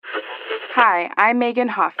Hi, I'm Megan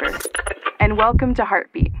Hoffer, and welcome to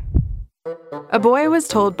Heartbeat. A boy was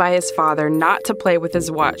told by his father not to play with his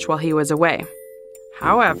watch while he was away.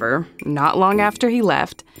 However, not long after he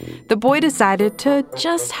left, the boy decided to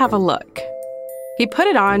just have a look. He put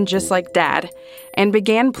it on just like Dad and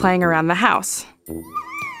began playing around the house.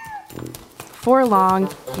 Before long,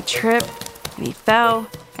 he tripped and he fell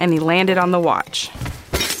and he landed on the watch.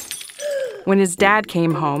 When his dad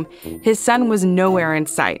came home, his son was nowhere in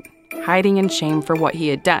sight, hiding in shame for what he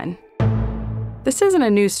had done. This isn't a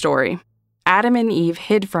new story. Adam and Eve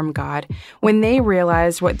hid from God when they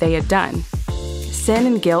realized what they had done. Sin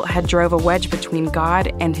and guilt had drove a wedge between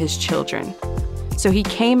God and his children. So he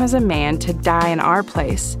came as a man to die in our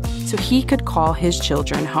place so he could call his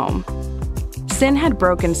children home. Sin had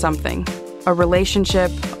broken something, a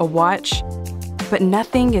relationship, a watch, but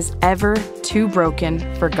nothing is ever too broken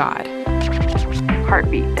for God.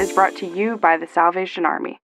 Heartbeat is brought to you by the Salvation Army.